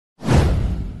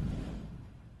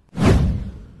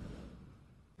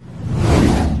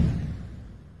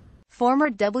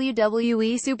Former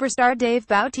WWE Superstar Dave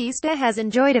Bautista has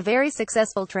enjoyed a very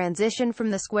successful transition from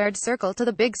the squared circle to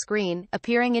the big screen,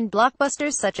 appearing in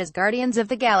blockbusters such as Guardians of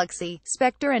the Galaxy,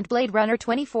 Spectre and Blade Runner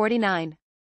 2049.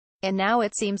 And now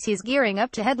it seems he's gearing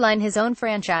up to headline his own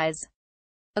franchise.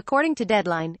 According to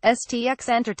Deadline, STX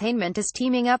Entertainment is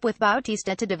teaming up with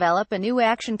Bautista to develop a new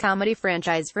action comedy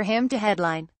franchise for him to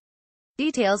headline.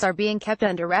 Details are being kept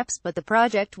under wraps, but the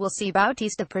project will see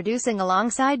Bautista producing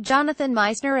alongside Jonathan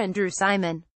Meisner and Drew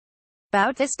Simon.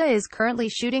 Bautista is currently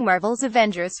shooting Marvel's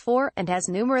Avengers 4, and has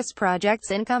numerous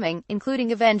projects incoming,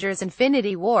 including Avengers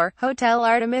Infinity War, Hotel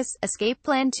Artemis, Escape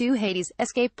Plan 2 Hades,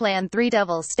 Escape Plan 3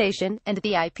 Devil's Station, and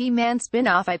the IP Man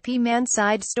spin-off IP Man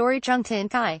side story Chung Tin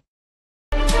Kai.